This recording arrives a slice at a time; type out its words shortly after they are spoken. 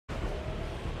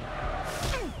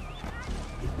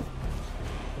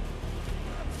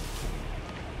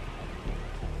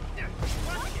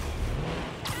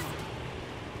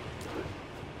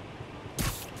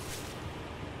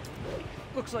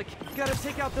Looks like you gotta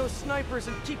take out those snipers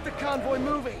and keep the convoy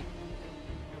moving.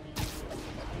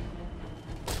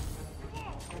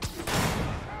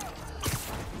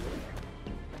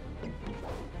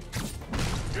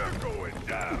 You're going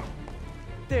down!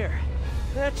 There.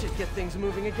 That should get things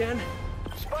moving again.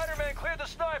 Spider-Man, clear the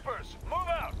snipers! Move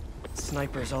out!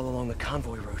 Snipers all along the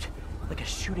convoy route, like a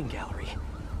shooting gallery.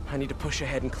 I need to push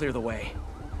ahead and clear the way.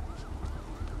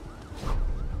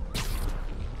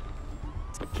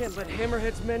 Can't let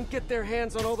Hammerhead's men get their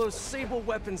hands on all those Sable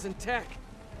weapons and tech.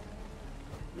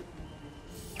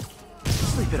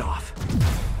 Sleep it off.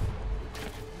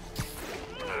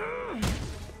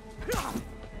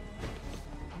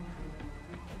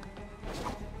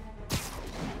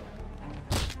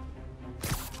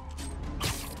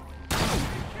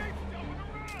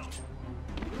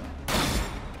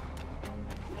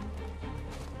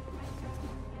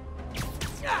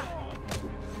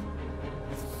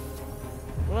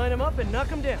 Line him up and knock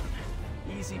him down.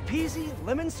 Easy peasy,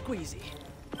 lemon squeezy.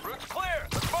 Route's clear!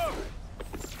 Let's move!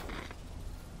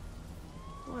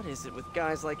 What is it with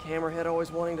guys like Hammerhead always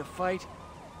wanting to fight?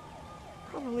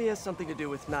 Probably has something to do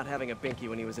with not having a binky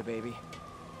when he was a baby.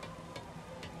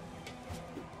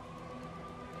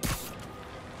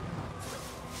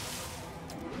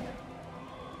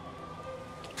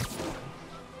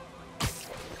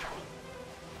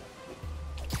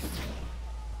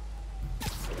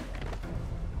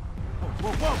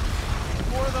 Whoa, whoa!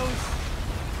 More of those...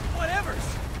 whatevers!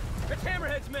 It's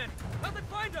Hammerhead's men! How'd they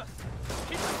find us?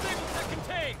 Keep the Sable tech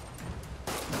contained!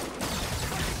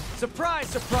 Surprise,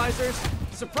 surprisers!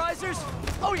 Surprisers?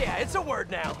 Oh yeah, it's a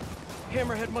word now.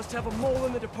 Hammerhead must have a mole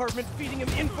in the department feeding him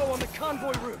info on the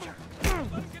convoy route. Let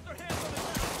them get their hands on the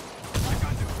ground! I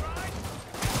got this right!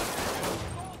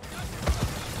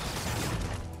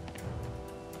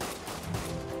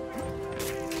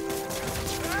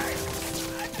 Hey!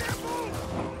 I can't move!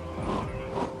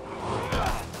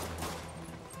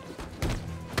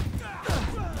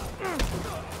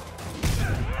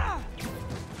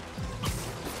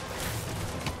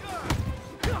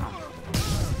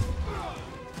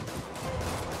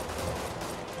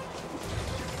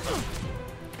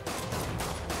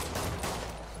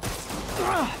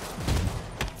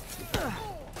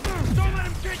 Don't let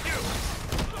him get you!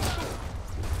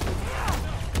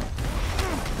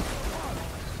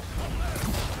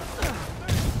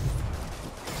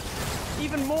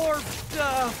 Even more,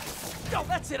 oh,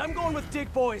 that's it, I'm going with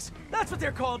Dig Boys. That's what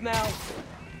they're called now.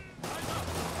 I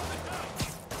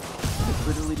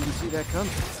literally didn't see that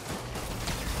coming.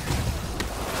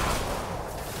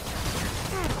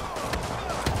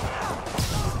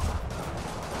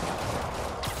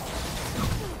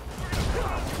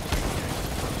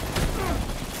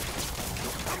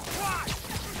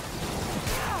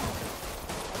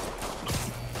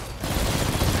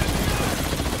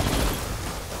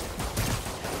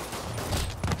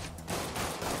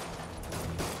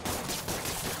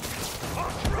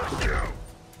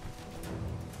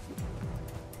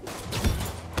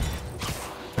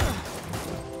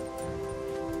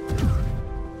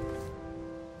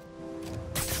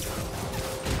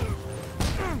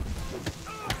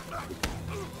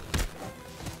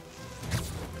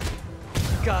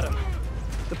 Got him.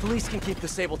 The police can keep the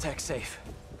Sable tech safe.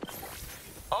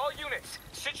 All units,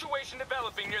 situation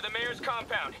developing near the mayor's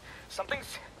compound.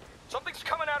 Something's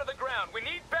coming out of the ground. We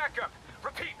need backup.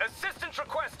 Repeat, assistance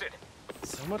requested.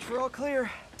 So much for all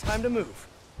clear. Time to move.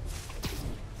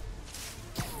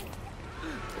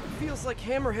 Feels like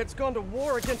Hammerhead's gone to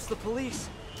war against the police,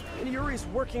 and Yuri's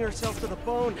working herself to the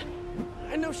bone.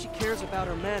 I know she cares about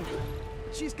her men.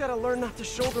 She's gotta learn not to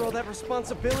shoulder all that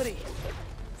responsibility.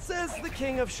 Says the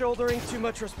king of shouldering too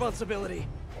much responsibility.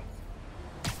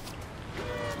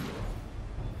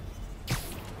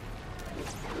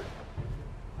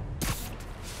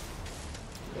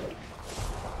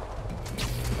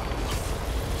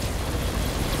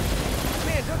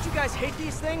 Man, don't you guys hate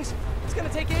these things? It's gonna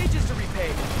take ages to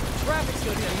repave. Traffic's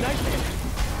gonna be a nightmare.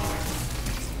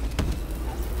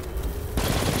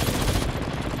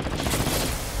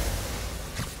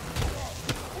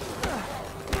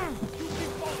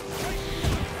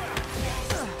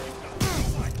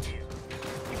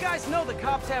 Know the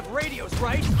cops have radios,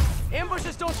 right?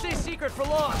 Ambushes don't stay secret for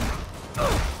long.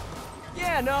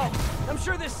 Yeah, no. I'm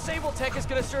sure this Sable tech is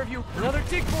gonna serve you. Another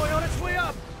Dig Boy on its way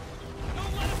up.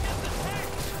 Don't let him get the tech!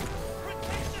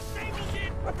 Protect the Sable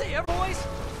kid! Aren't they ever boys?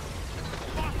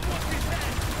 Boss wants his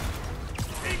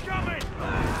head! Incoming!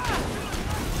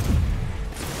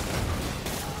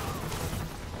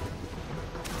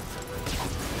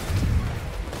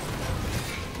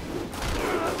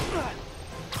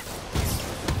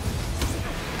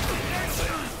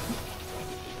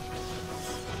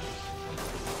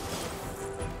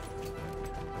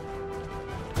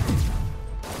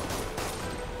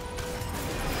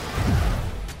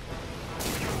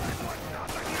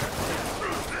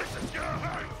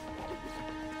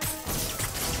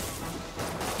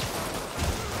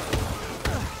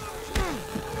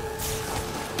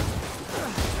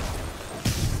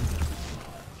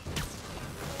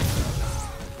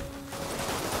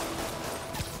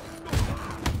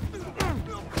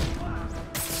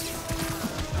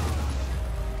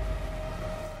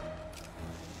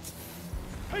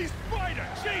 Hey, Spider,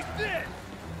 chase this!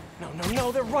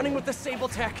 No, they're running with the Sable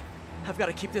Tech. I've got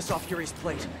to keep this off Yuri's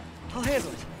plate. I'll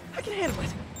handle it. I can handle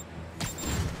it.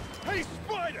 Hey,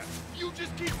 Spider! You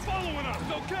just keep following us,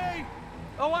 okay?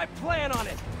 Oh, I plan on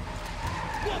it.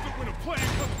 Love it when a plan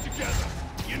comes together.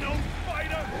 You know,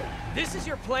 Spider? This is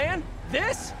your plan?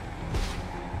 This?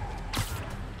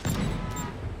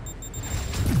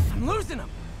 I'm losing them.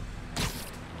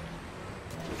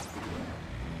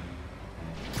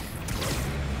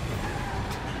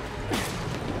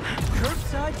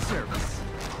 Curbside service.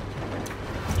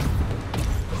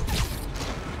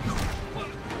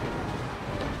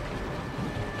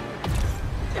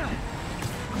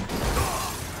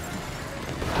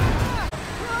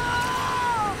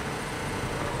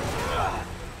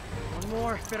 One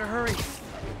more, better hurry.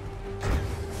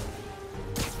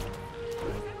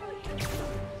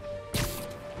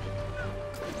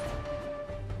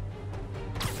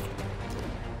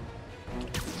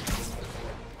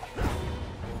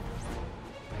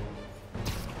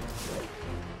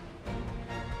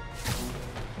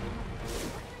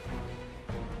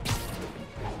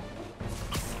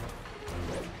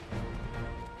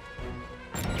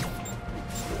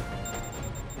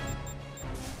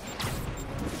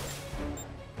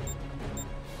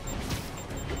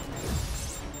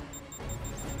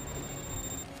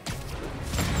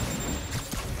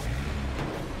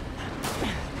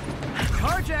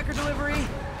 Carjacker delivery!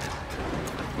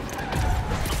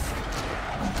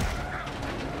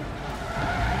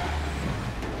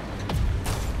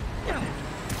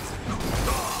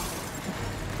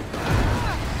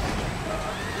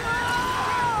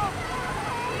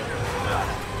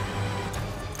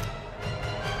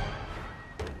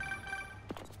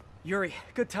 Yuri,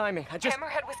 good timing.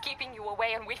 Hammerhead was keeping you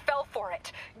away and we fell for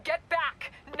it. Get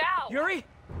back, now! Yuri?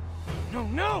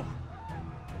 No!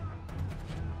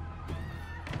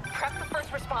 Prep the first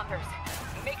responders.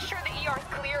 Make sure the ER is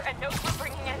clear and knows we're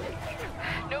bringing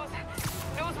in. Knows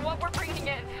what we're bringing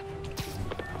in.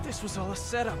 This was all a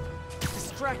setup.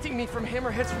 Distracting me from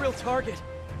Hammerhead's real target.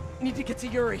 Need to get to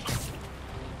Yuri.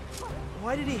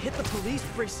 Why did he hit the police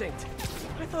precinct?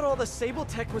 I thought all the Sable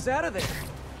Tech was out of there.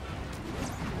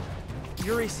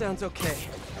 Yuri sounds okay.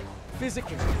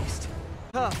 Physically, at least.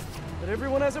 Tough, but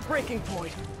everyone has a breaking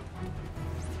point.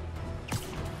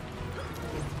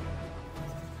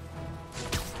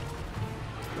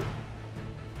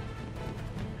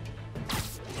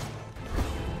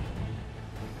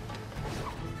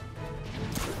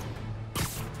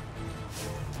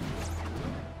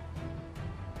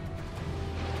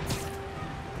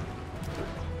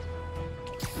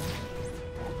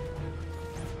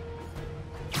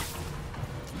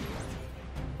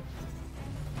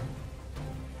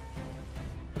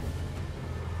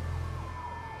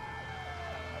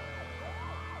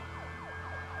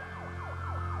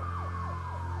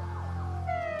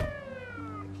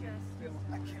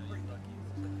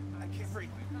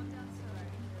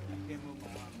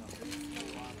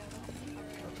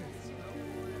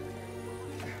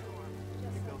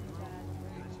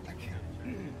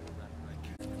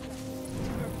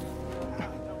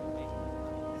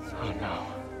 Oh no.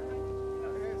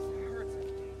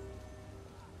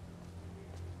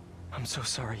 I'm so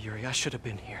sorry, Yuri. I should have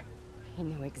been here. He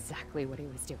knew exactly what he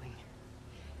was doing.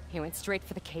 He went straight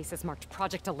for the cases marked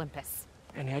Project Olympus.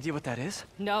 Any idea what that is?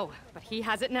 No, but he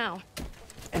has it now.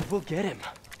 And we'll get him.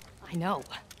 I know.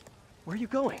 Where are you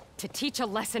going? To teach a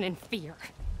lesson in fear.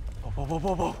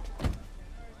 Whoa.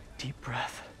 Deep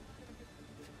breath.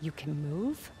 You can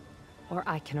move, or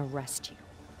I can arrest you.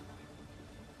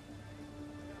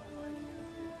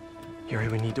 Yuri,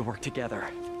 we need to work together.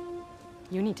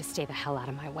 You need to stay the hell out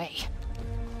of my way.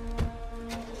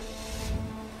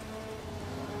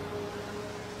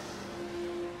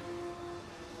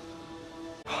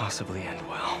 Possibly end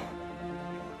well.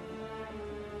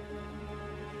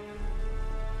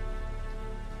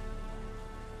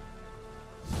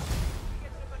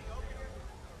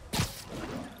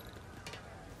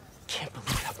 Can't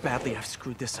believe how badly I've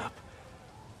screwed this up.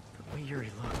 The way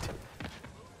Yuri looked.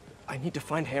 I need to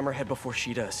find Hammerhead before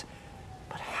she does.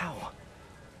 But how?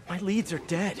 My leads are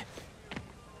dead.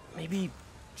 Maybe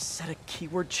set a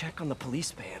keyword check on the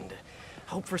police band.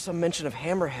 Hope for some mention of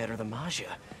Hammerhead or the Maggia.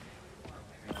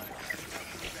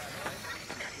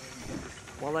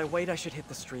 While I wait, I should hit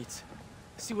the streets.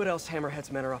 See what else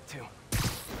Hammerhead's men are up to.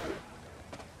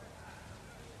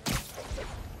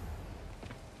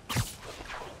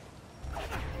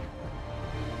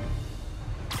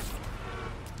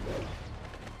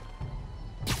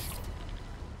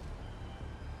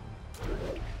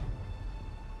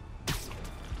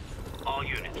 All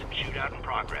units, shootout in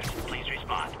progress. Please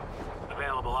respond.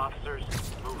 available, officers.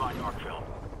 Move on Yorkville.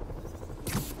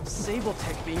 Sable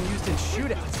tech being used in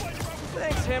shootouts.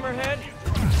 Thanks, Hammerhead.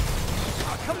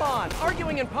 Oh, come on,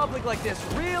 arguing in public like this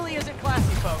really isn't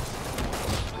classy, folks.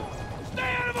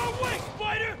 Stay out of our way,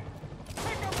 Spider!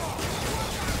 Pick him off!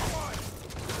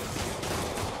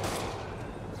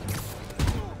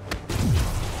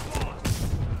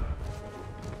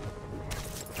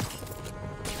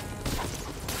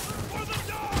 For the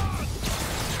dogs!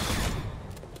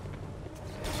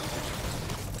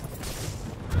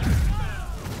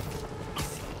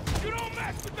 You don't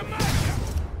mess with the Maggia!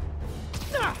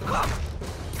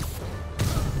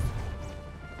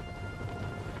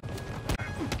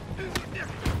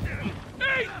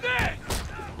 Ethan!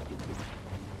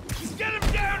 Get him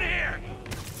down here!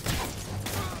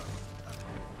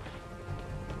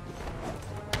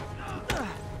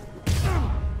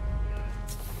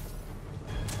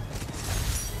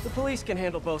 The police can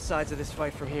handle both sides of this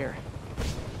fight from here.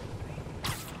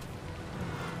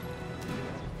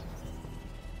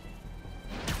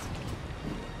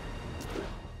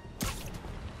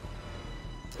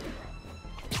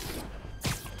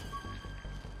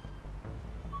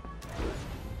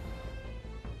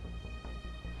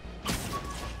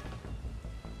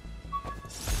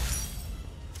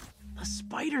 A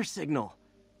spider signal.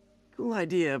 Cool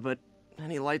idea, but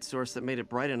any light source that made it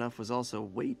bright enough was also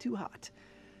way too hot.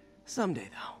 Someday,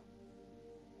 though.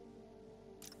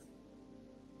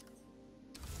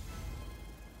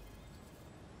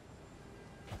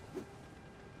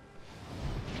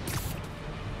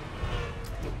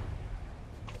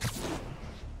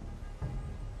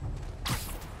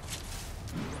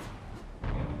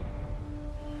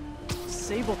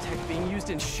 Sable tech being used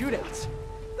in shootouts.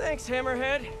 Thanks,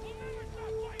 Hammerhead.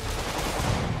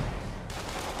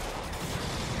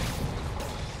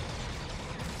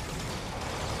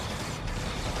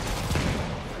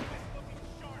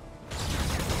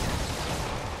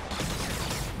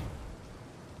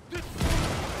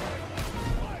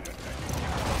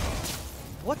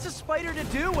 What's a spider to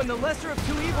do when the lesser of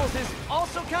two evils is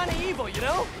also kind of evil, you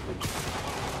know?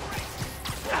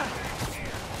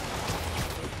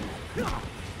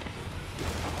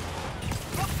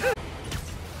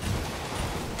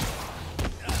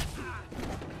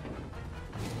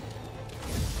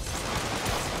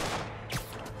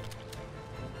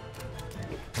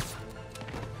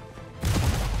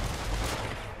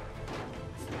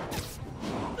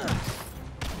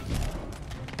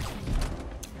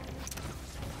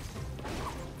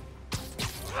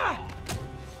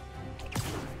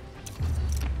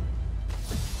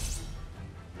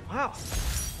 Wow.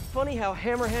 Funny how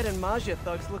Hammerhead and Maggia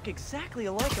thugs look exactly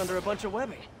alike under a bunch of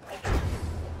webbing.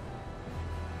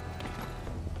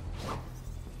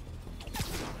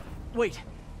 Wait,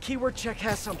 keyword check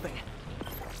has something.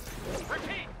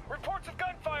 Repeat! Reports of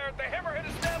gunfire at the Hammerhead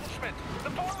establishment!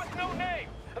 The bar with no name!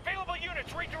 Available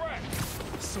units, redirect!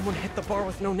 Someone hit the bar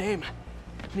with no name.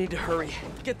 Need to hurry.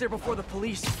 Get there before the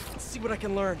police. See what I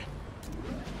can learn.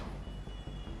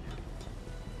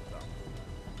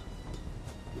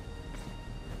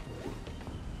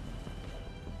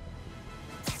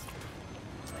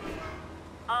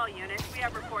 All units, we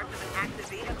have reports of an active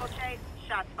vehicle chase.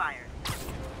 Shots fired.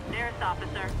 Nearest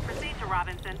officer, proceed to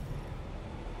Robinson.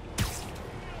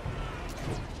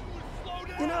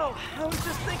 You know, I was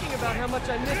just thinking about how much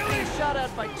I miss being shot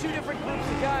at by two different groups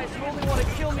of guys who only want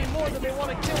to kill me more than they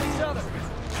want to kill each other.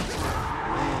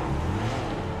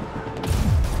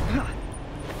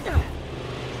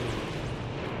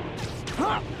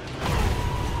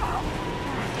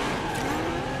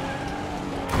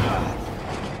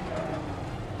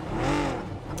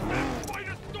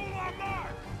 Spider stole our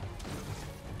mark!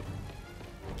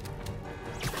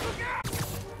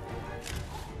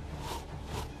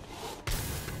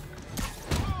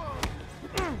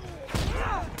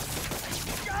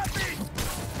 Got me!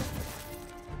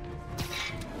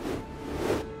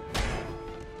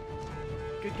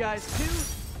 Good guys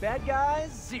 2, bad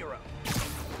guys 0.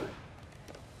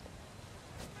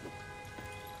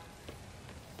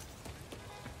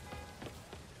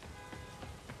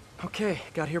 Okay,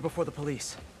 got here before the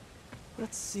police.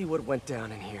 Let's see what went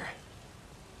down in here.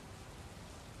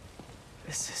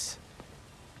 This is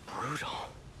brutal.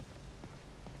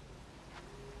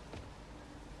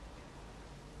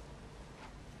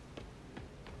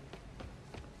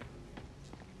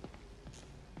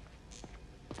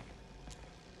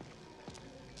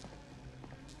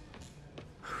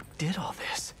 Who did all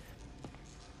this?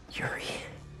 Yuri.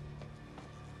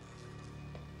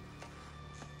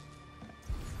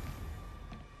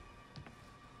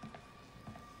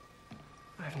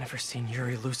 I've never seen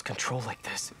Yuri lose control like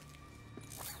this.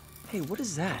 Hey, what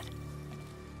is that?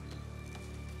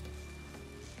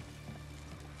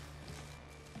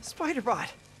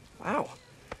 Spider-Bot! Wow.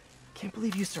 Can't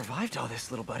believe you survived all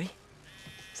this, little buddy.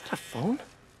 Is that a phone?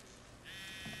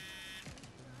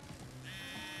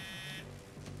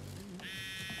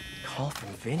 Call from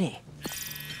Vinny.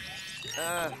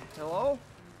 Hello?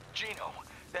 Gino,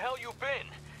 the hell you been?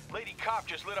 Lady Cop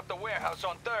just lit up the warehouse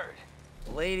on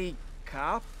 3rd. Lady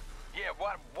Cop? Yeah,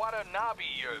 Watanabe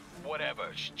or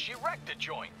whatever. She wrecked the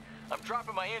joint. I'm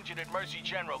dropping my engine at Mercy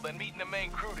General, then meeting the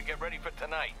main crew to get ready for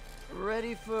tonight.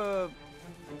 Ready for...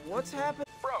 what's happened?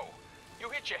 Bro, you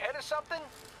hit your head or something?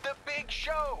 The big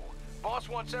show! Boss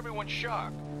wants everyone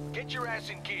sharp. Get your ass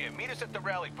in gear. Meet us at the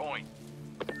rally point.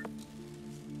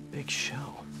 Big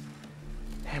show.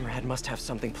 Hammerhead must have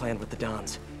something planned with the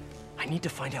Dons. I need to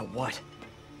find out what.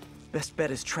 Best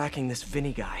bet is tracking this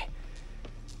Vinny guy.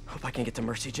 Hope I can get to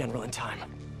Mercy General in time.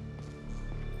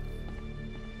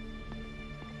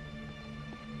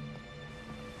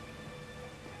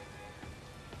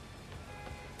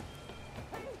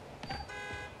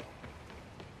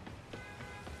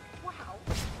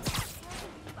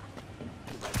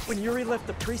 When Yuri left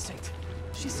the precinct,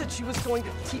 she said she was going to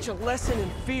teach a lesson in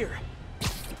fear.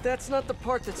 But that's not the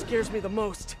part that scares me the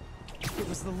most. It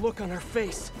was the look on her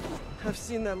face. I've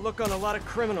seen that look on a lot of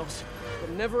criminals, but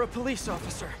never a police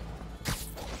officer.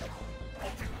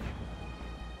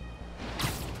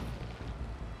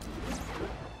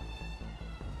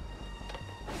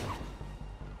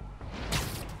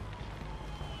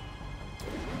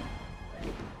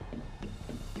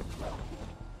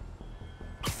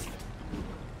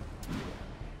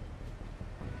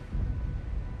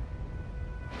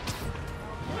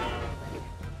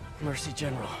 Mercy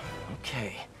General.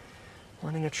 Okay.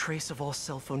 Running a trace of all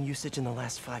cell phone usage in the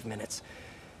last 5 minutes.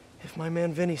 If my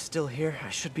man Vinny's still here, I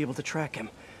should be able to track him.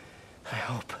 I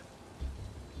hope.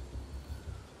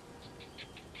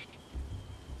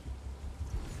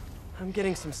 I'm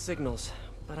getting some signals,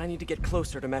 but I need to get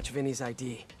closer to match Vinny's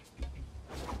ID.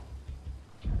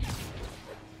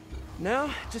 Now,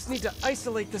 just need to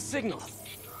isolate the signal.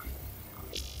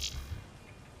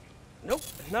 Nope,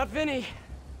 not Vinny.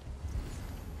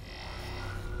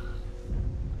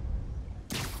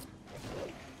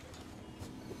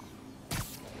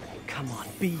 Come on,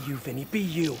 be you, Vinny, be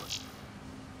you.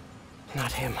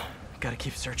 Not him. Gotta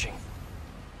keep searching.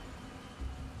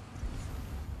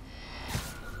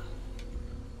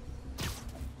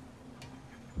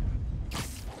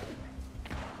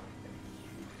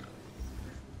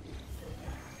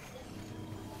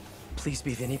 Please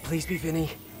be Vinny, please be Vinny.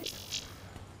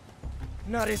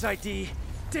 Not his ID.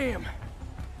 Damn.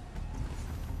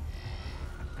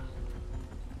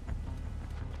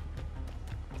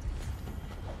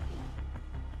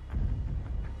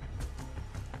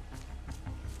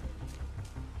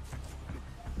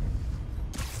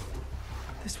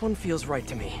 This one feels right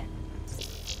to me.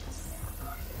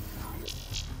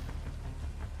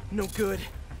 No good.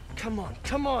 Come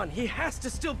on, he has to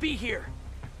still be here.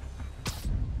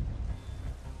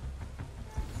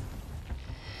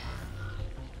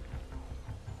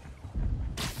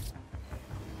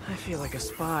 I feel like a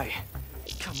spy.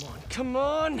 Come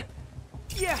on!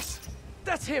 Yes!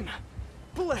 That's him!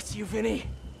 Bless you, Vinny!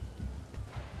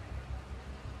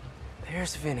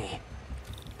 There's Vinny.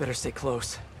 Better stay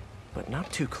close. But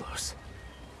not too close.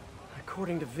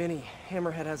 According to Vinny,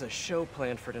 Hammerhead has a show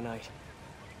planned for tonight.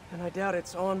 And I doubt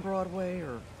it's on Broadway,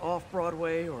 or off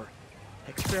Broadway, or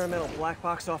experimental black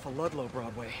box off of Ludlow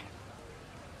Broadway.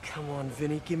 Come on,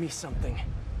 Vinny, give me something.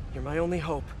 You're my only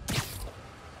hope.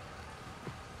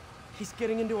 He's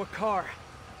getting into a car.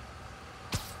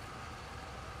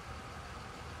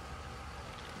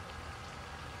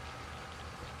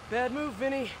 Bad move,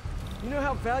 Vinny. You know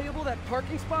how valuable that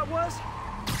parking spot was?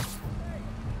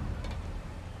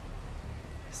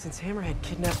 Since Hammerhead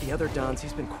kidnapped the other Dons,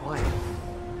 he's been quiet.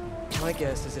 My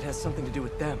guess is it has something to do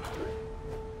with them.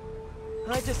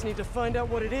 I just need to find out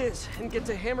what it is and get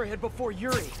to Hammerhead before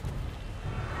Yuri.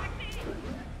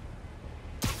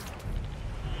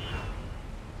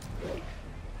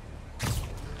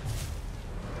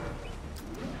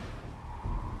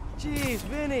 Jeez,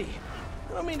 Vinny.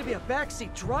 I don't mean to be a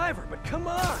backseat driver, but come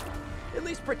on. At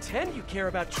least pretend you care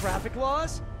about traffic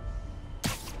laws.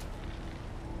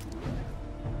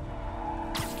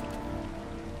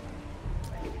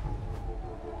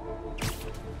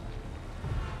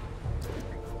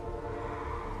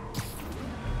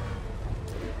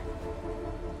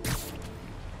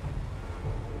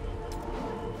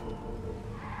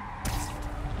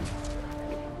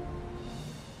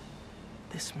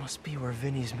 This must be where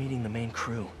Vinny's meeting the main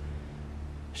crew.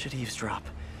 Should eavesdrop.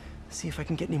 See if I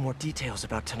can get any more details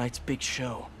about tonight's big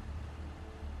show.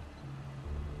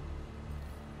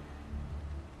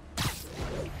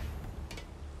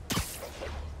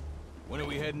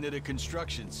 heading to the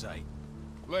construction site?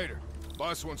 Later.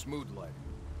 Boss wants mood lighting.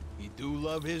 He do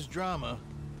love his drama.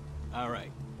 All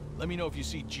right. Let me know if you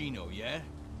see Gino, yeah?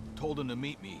 Told him to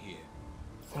meet me here.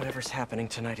 Whatever's happening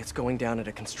tonight, it's going down at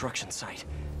a construction site.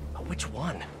 But which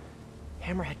one?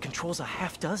 Hammerhead controls a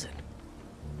half dozen.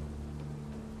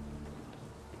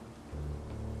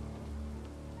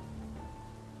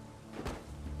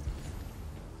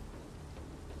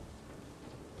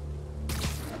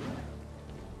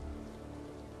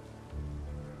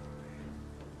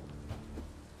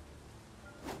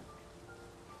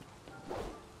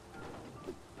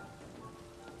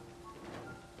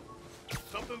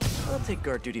 I'll take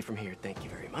guard duty from here, thank you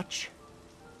very much.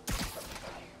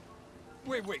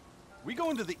 Wait. We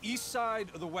going to the east side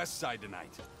or the west side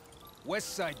tonight?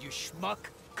 West side, you schmuck.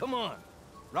 Come on.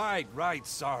 Right,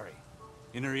 sorry.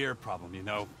 Inner ear problem, you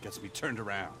know, gets me turned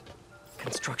around.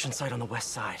 Construction site on the west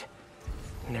side.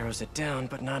 Narrows it down,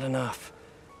 but not enough.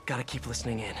 Gotta keep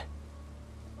listening in.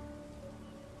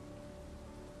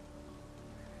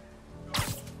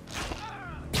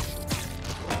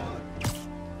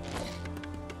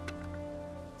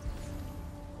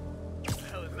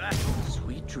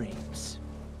 Sweet dreams.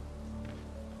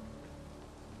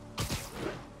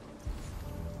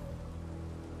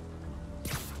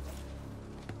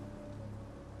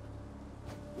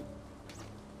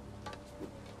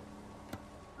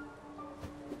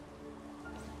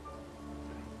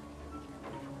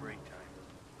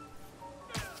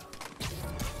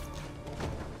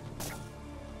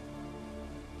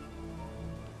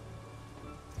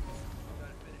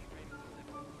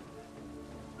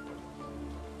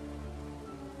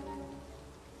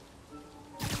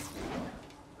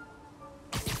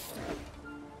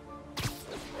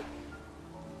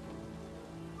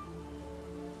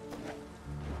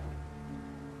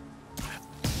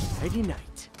 Friday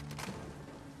night.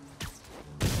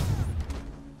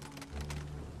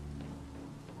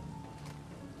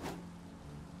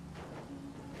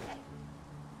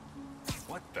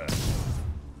 What the?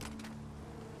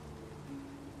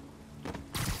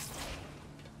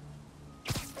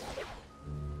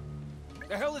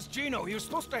 The hell is Gino? He was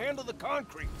supposed to handle the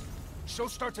concrete. Show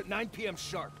starts at 9 p.m.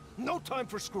 sharp. No time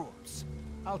for screw-ups.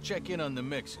 I'll check in on the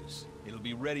mixes. It'll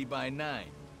be ready by 9.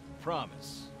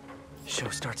 Promise. Show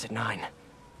starts at 9.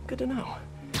 Good to know.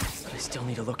 But I still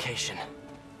need a location.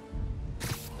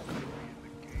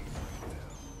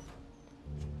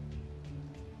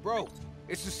 Bro,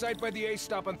 it's the site by the A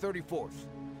stop on 34th.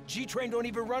 G-Train don't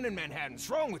even run in Manhattan. What's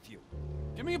wrong with you?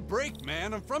 Give me a break,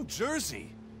 man. I'm from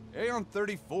Jersey. A on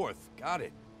 34th. Got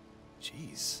it.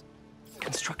 Jeez.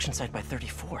 Construction site by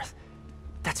 34th.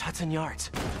 That's Hudson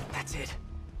Yards. That's it.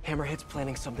 Hammerhead's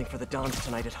planning something for the Dons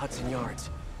tonight at Hudson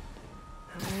Yards.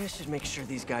 I should make sure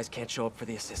these guys can't show up for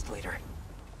the assist later.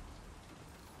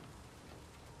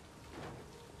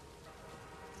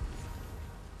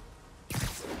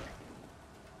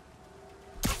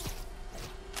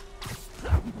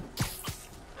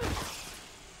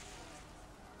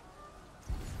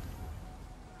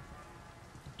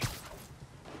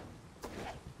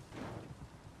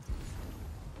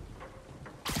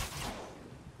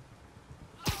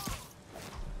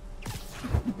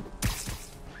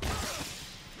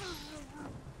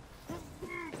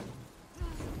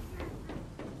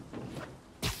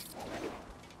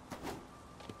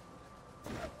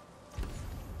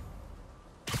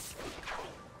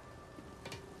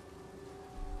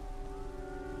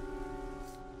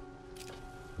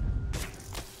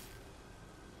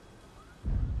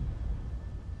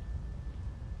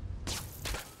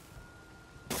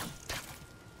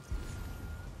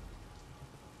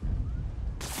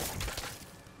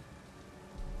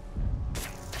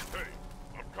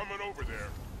 Over there.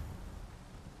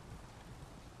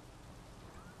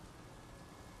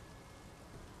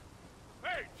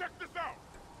 Hey, check this out!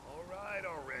 All right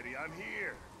already, I'm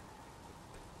here.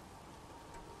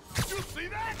 Did you see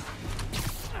that?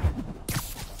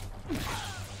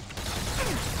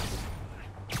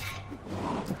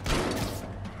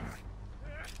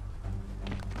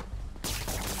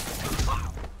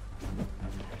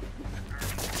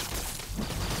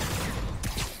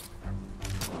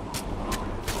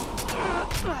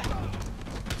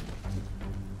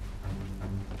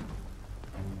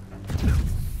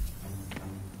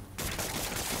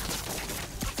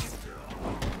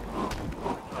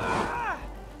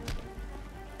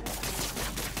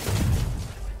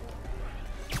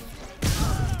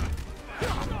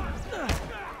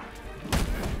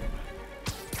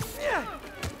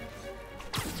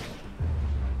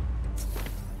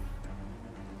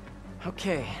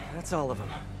 Okay, that's all of them.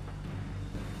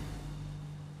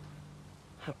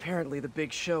 Apparently the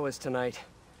big show is tonight.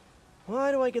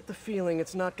 Why do I get the feeling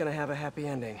it's not gonna have a happy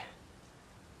ending?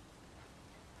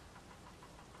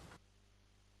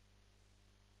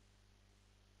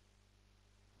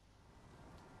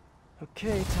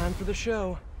 Okay, time for the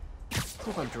show.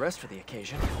 Hope I'm dressed for the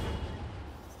occasion.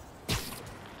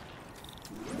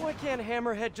 Why can't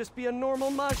Hammerhead just be a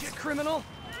normal Maggia criminal?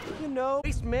 You know,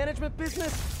 waste management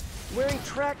business? Wearing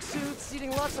tracksuits,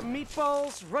 eating lots of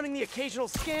meatballs, running the occasional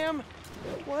scam?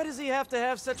 Why does he have to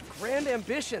have such grand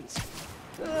ambitions?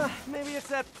 Maybe it's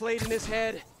that plate in his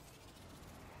head.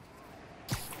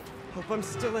 Hope I'm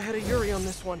still ahead of Yuri on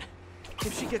this one.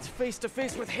 If she gets face to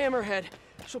face with Hammerhead,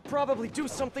 she'll probably do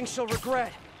something she'll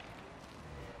regret.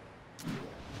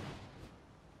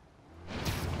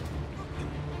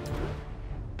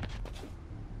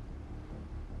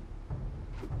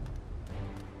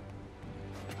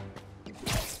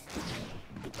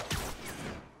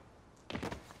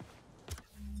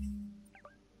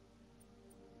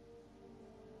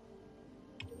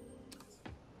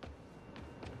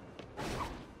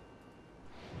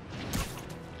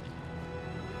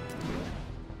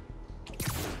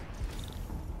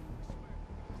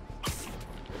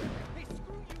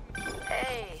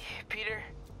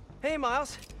 Hey,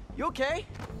 Miles. You okay?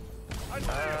 Why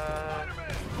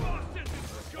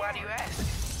do you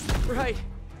ask? Right.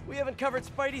 We haven't covered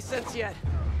Spidey sense yet.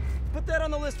 Put that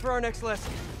on the list for our next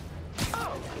lesson.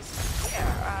 Oh,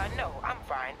 yeah, no, I'm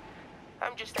fine.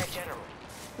 I'm just that general.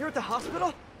 You're at the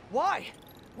hospital? Why?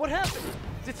 What happened?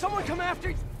 Did someone come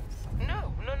after you?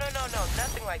 No,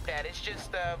 nothing like that. It's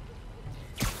just,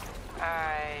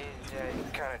 I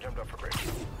kinda jumped off a bridge.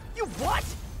 You what?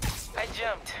 I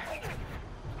jumped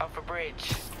off a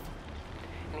bridge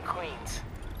in Queens.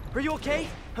 Are you okay?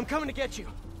 I'm coming to get you.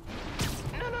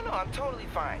 No, I'm totally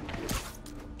fine.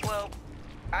 Well,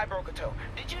 I broke a toe.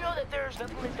 Did you know that there's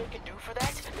nothing that they can do for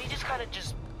that? They just kinda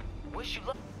just wish you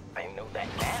luck. I know that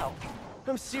now.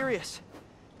 I'm serious.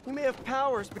 You may have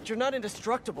powers, but you're not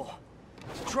indestructible.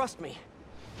 Trust me.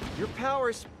 Your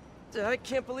powers... I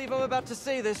can't believe I'm about to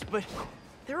say this, but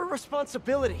they're a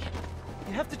responsibility.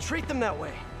 You have to treat them that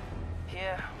way.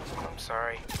 Yeah, I'm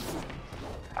sorry.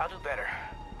 I'll do better.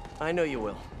 I know you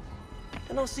will.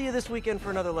 And I'll see you this weekend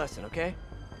for another lesson, okay?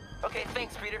 Okay,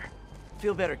 thanks, Peter.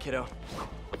 Feel better, kiddo.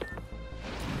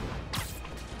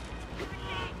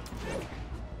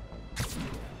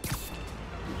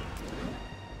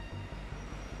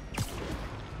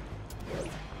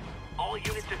 All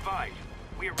units advised.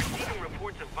 We are receiving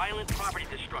reports of violent property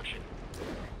destruction.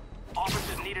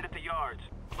 Officers needed at the yards.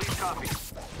 Please copy.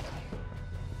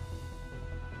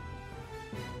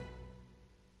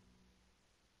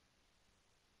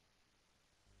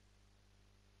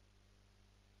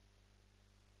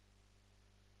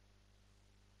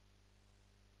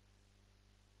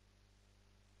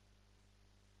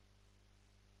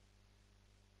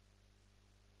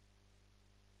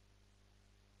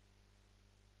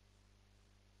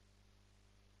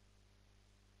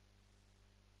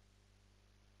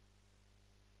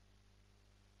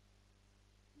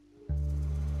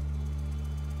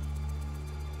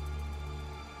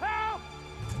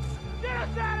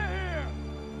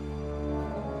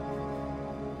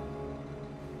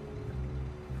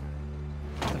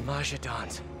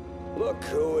 Maggiadons. Look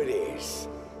who it is.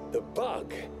 The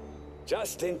Bug.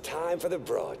 Just in time for the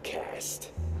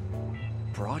broadcast.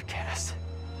 Broadcast?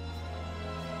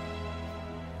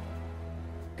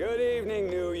 Good evening,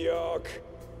 New York.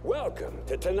 Welcome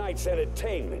to tonight's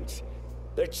entertainment.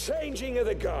 The Changing of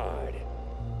the Guard.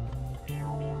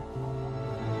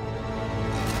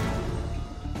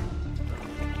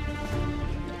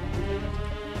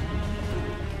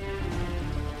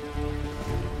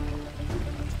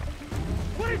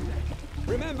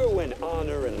 Remember when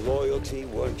honor and loyalty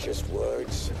weren't just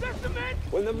words?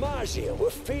 When the Maggia were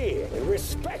feared and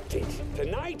respected?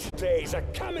 Tonight, days are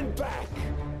coming back!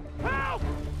 Help!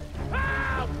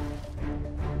 Help!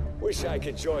 Wish I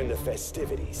could join the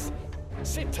festivities.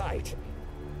 Sit tight.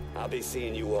 I'll be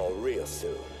seeing you all real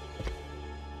soon.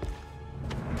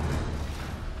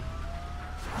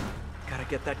 Gotta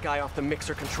get that guy off the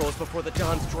mixer controls before the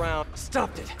Dons drown.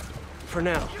 Stopped it. For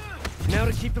now. Now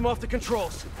to keep them off the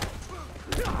controls.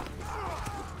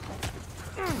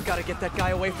 Gotta get that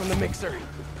guy away from the mixer.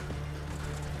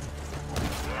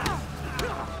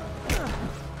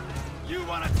 You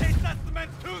wanna taste that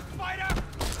cement too, Spider?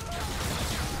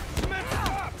 Cement,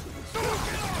 stop! Someone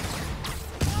get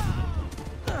off!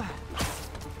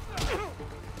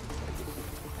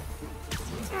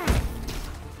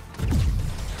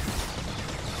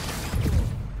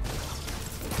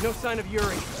 No sign of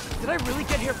Yuri. Did I really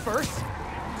get here first?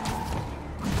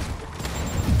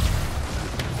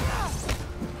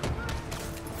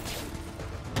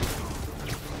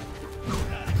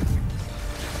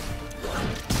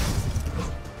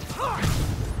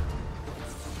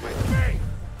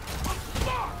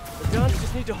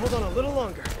 need to hold on a little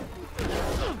longer.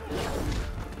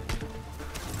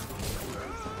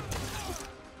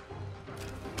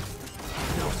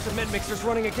 No, cement mixer's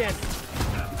running again.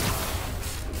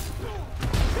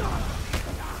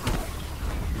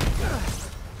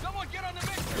 Someone get on the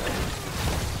mixer!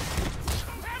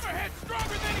 Hammerhead's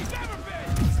stronger than he's ever been!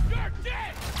 You're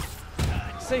dead!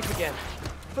 Safe again.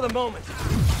 For the moment.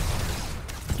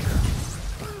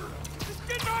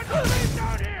 Get on the police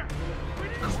down here!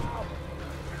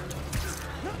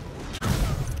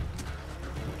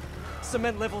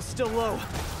 Cement level's still low.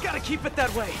 Gotta keep it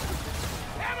that way.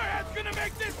 Hammerhead's gonna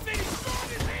make this city strong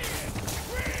as he is!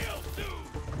 Real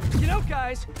soon! You know,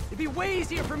 guys, it'd be way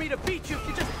easier for me to beat you if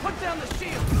you just put down the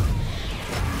shield.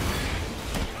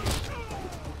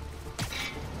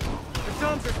 The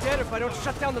Dons are dead if I don't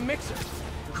shut down the mixer.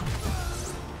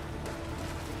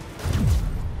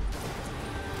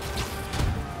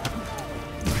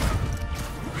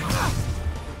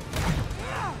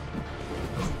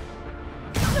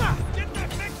 Get that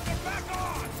mixer back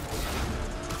on!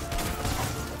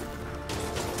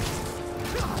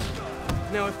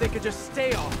 Now, if they could just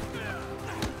stay off.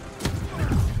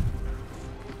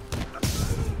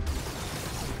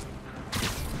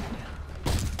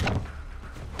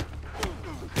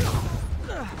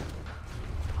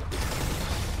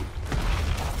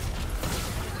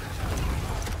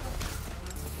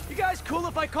 You guys cool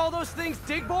if I call those things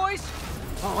dig boys?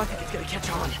 Oh, I think it's gonna catch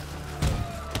on.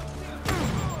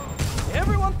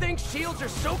 Everyone thinks shields are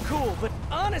so cool, but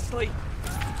honestly,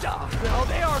 no,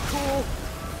 they are cool.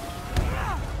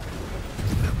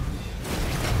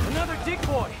 Another dig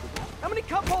boy. How many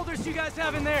cup holders do you guys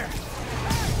have in there?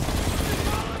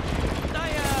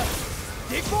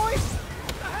 Dig boys?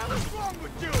 What the hell is wrong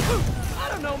with you? I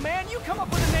don't know, man. You come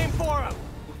up with a name for them.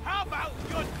 How about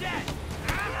you're dead?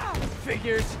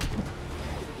 Figures.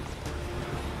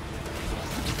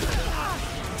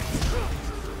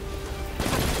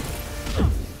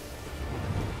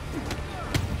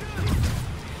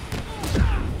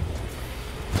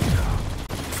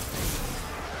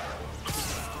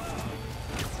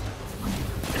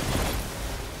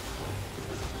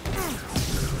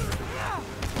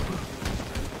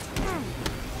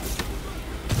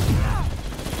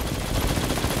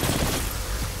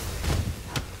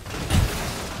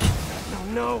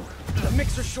 No! The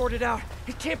mixer's shorted out.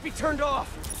 It can't be turned off.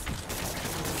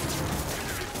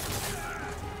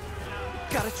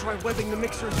 Gotta try webbing the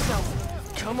mixer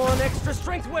itself. Come on, extra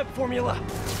strength web formula.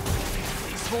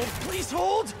 Please hold, please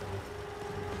hold!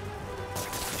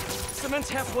 Cement's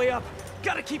halfway up.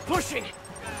 Gotta keep pushing.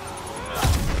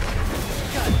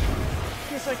 God,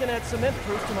 guess I can add cement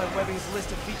proof to my webbing's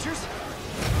list of features.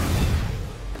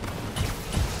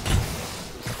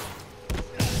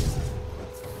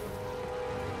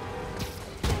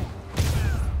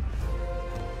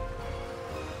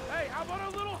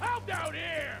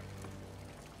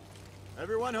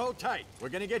 Everyone hold tight. We're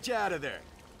gonna get you out of there.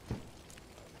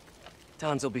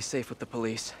 Dons will be safe with the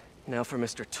police. Now for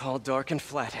Mr. Tall, Dark, and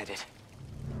Flat-Headed.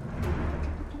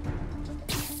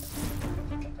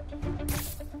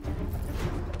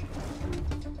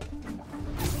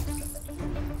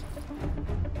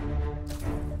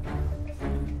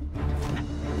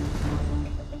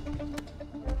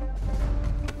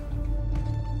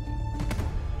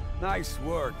 Nice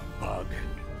work, Bug.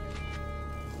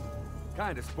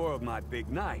 Kinda spoiled my big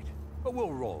night, but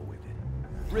we'll roll with it.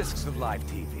 Risks of live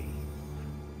TV.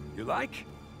 You like?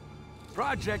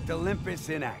 Project Olympus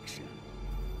in action.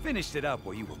 Finished it up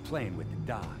while you were playing with the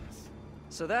Dons.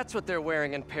 So that's what they're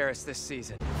wearing in Paris this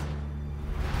season.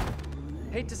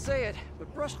 Hate to say it,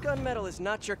 but brushed gunmetal is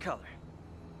not your color.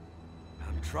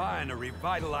 I'm trying to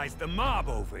revitalize the mob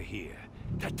over here.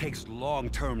 That takes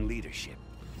long-term leadership.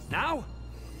 Now,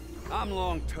 I'm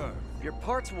long-term. Your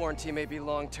parts warranty may be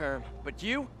long-term, but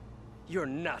you're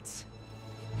nuts.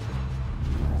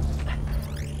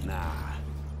 Nah.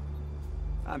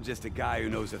 I'm just a guy who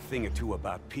knows a thing or two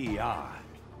about PR.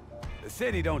 The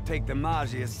city don't take the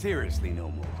Maggia seriously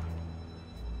no more.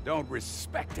 Don't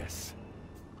respect us.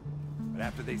 But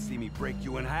after they see me break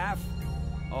you in half,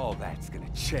 all that's gonna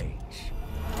change.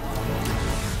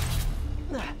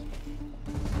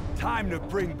 Time to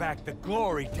bring back the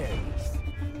glory days.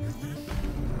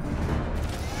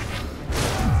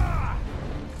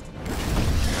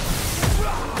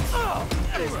 Oh,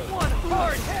 that is one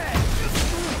hard head!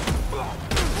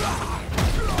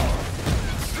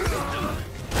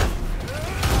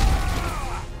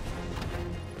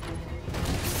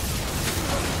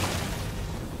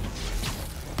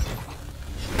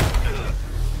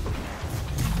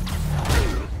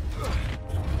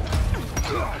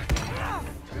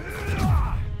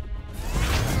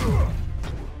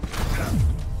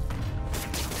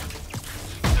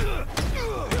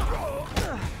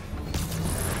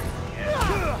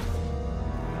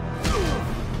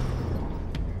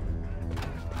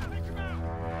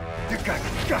 got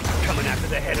guts coming after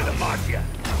the head of the Maggia.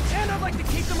 And I'd like to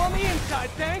keep them on the inside,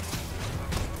 thanks.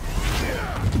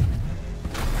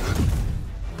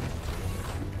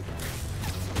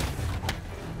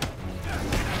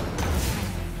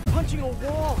 Punching a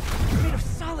wall made of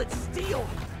solid steel.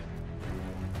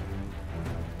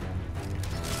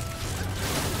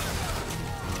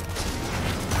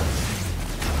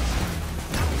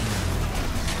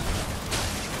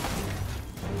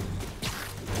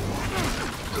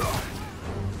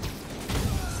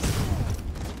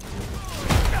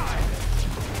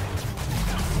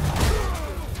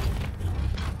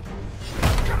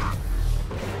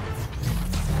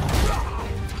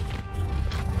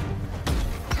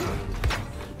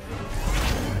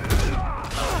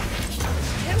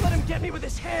 Get me with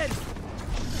his head!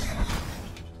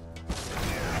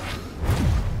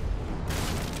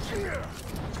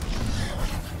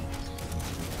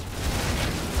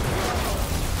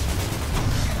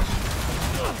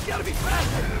 Gotta be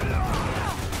faster!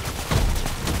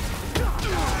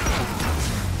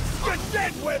 You're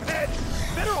dead, webhead!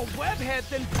 Better a webhead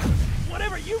than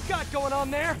whatever you've got going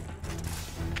on there!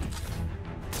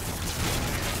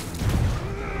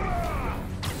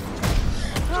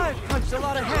 I've punched a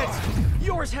lot of heads.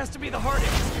 Yours has to be the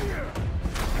hardest.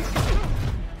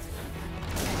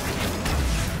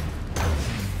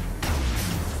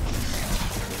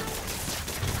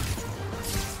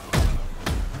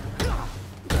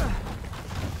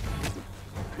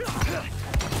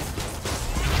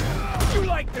 You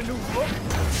like the new look,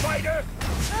 fighter?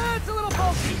 It's a little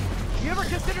bulky. You ever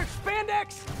considered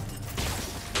spandex?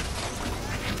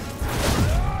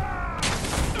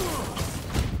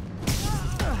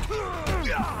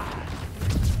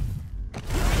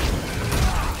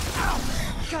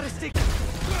 Gotta stick.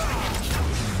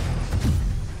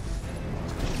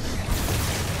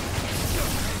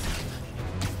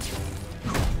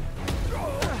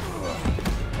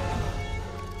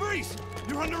 Freeze!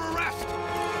 You're under arrest!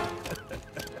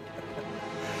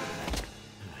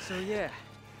 So yeah,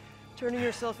 turning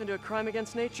yourself into a crime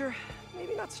against nature,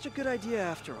 maybe not such a good idea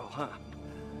after all, huh?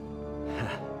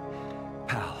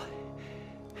 Pal,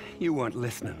 you weren't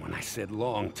listening when I said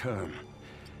long term.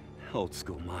 Old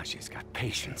school Maggia's got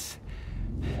patience.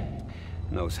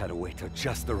 Knows how to wait till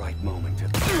just the right moment to...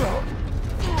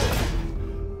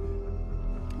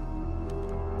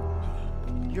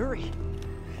 Yuri!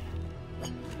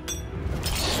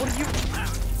 What are you...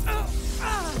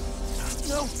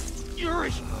 No!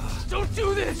 Yuri! Don't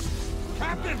do this!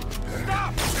 Captain!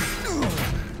 Stop!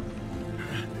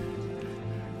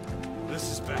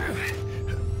 This is bad.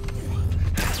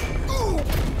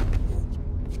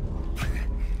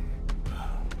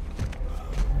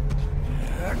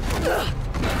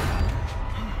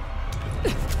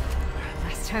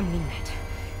 Last time we met,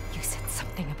 you said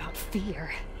something about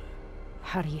fear.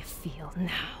 How do you feel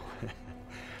now?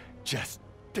 Just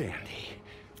dandy.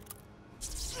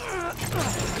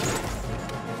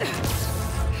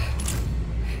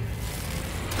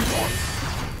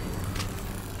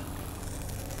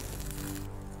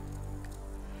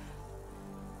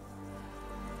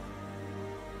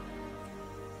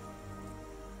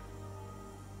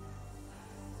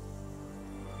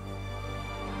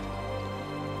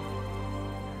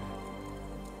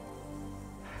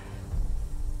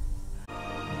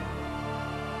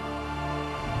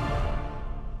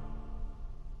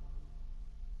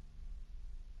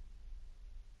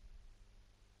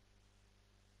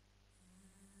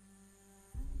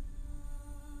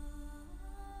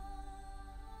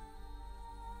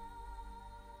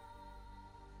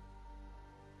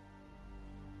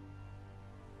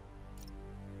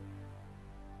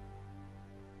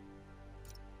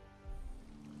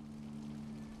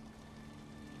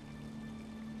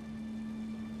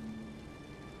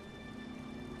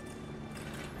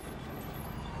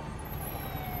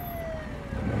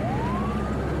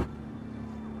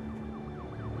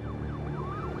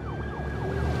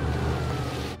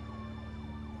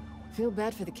 Feel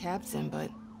bad for the captain, but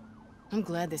I'm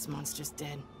glad this monster's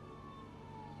dead.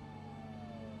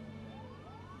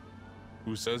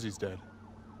 Who says he's dead?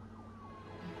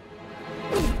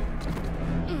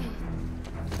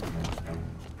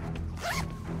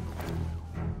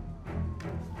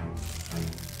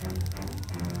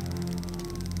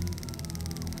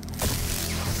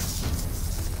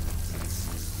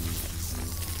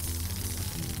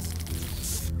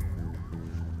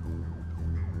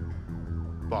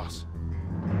 Boss.